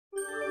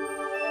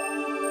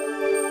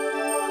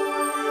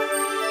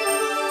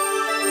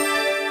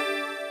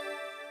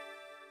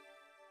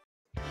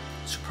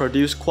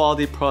produce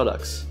quality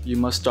products, you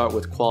must start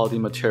with quality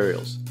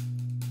materials.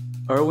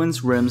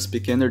 Irwin's rims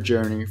begin their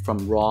journey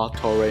from raw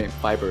Toray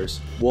fibers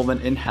woven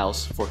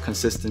in-house for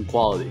consistent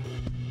quality.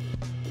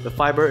 The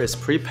fiber is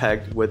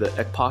pre-pegged with an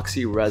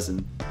epoxy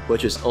resin,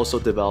 which is also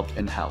developed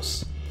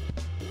in-house.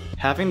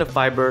 Having the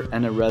fiber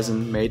and the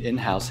resin made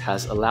in-house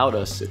has allowed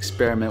us to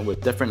experiment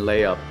with different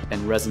layup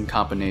and resin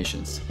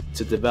combinations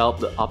to develop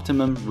the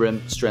optimum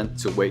rim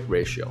strength to weight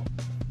ratio.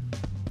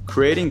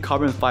 Creating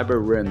carbon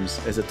fiber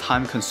rims is a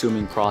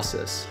time-consuming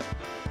process.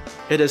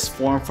 It is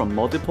formed from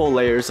multiple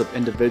layers of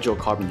individual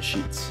carbon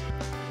sheets.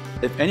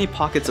 If any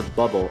pockets of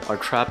bubble are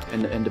trapped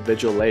in the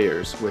individual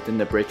layers within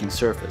the braking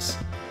surface,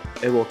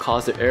 it will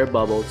cause the air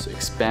bubble to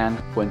expand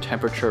when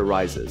temperature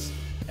rises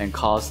and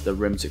cause the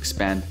rim to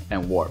expand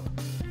and warp.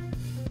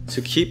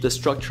 To keep the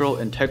structural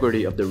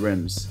integrity of the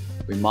rims,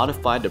 we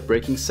modify the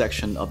braking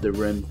section of the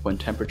rim when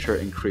temperature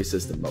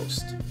increases the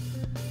most.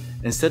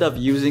 Instead of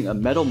using a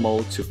metal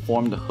mold to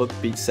form the hook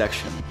bead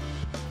section,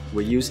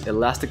 we use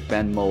elastic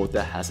band mold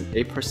that has an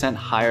 8%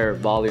 higher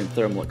volume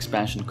thermal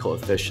expansion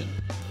coefficient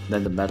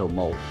than the metal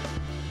mold.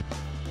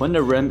 When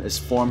the rim is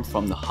formed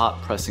from the hot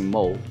pressing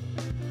mold,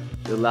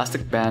 the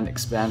elastic band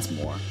expands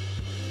more,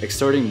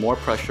 exerting more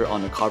pressure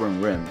on the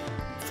carbon rim,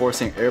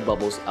 forcing air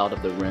bubbles out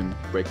of the rim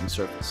braking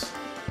surface.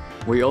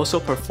 We also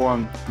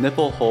perform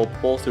nipple hole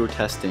pull-through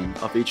testing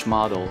of each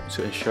model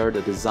to ensure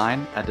the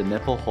design at the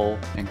nipple hole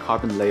and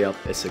carbon layup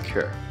is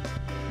secure.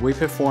 We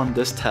perform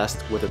this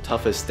test with the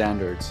toughest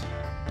standards.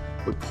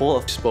 We pull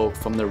a spoke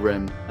from the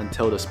rim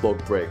until the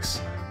spoke breaks,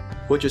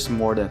 which is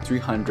more than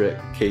 300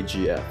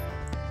 kgf.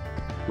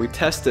 We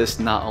test this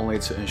not only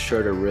to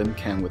ensure the rim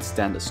can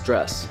withstand the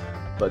stress,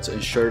 but to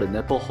ensure the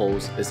nipple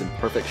holes is in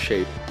perfect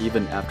shape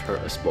even after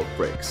a spoke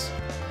breaks.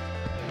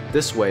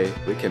 This way,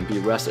 we can be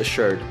rest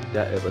assured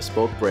that if a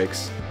spoke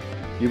breaks,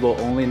 you will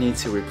only need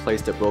to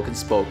replace the broken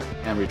spoke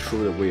and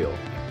retrue the wheel,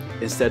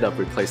 instead of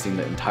replacing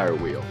the entire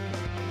wheel.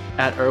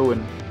 At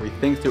Irwin, we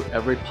think through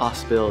every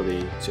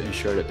possibility to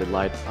ensure the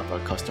delight of our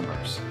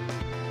customers.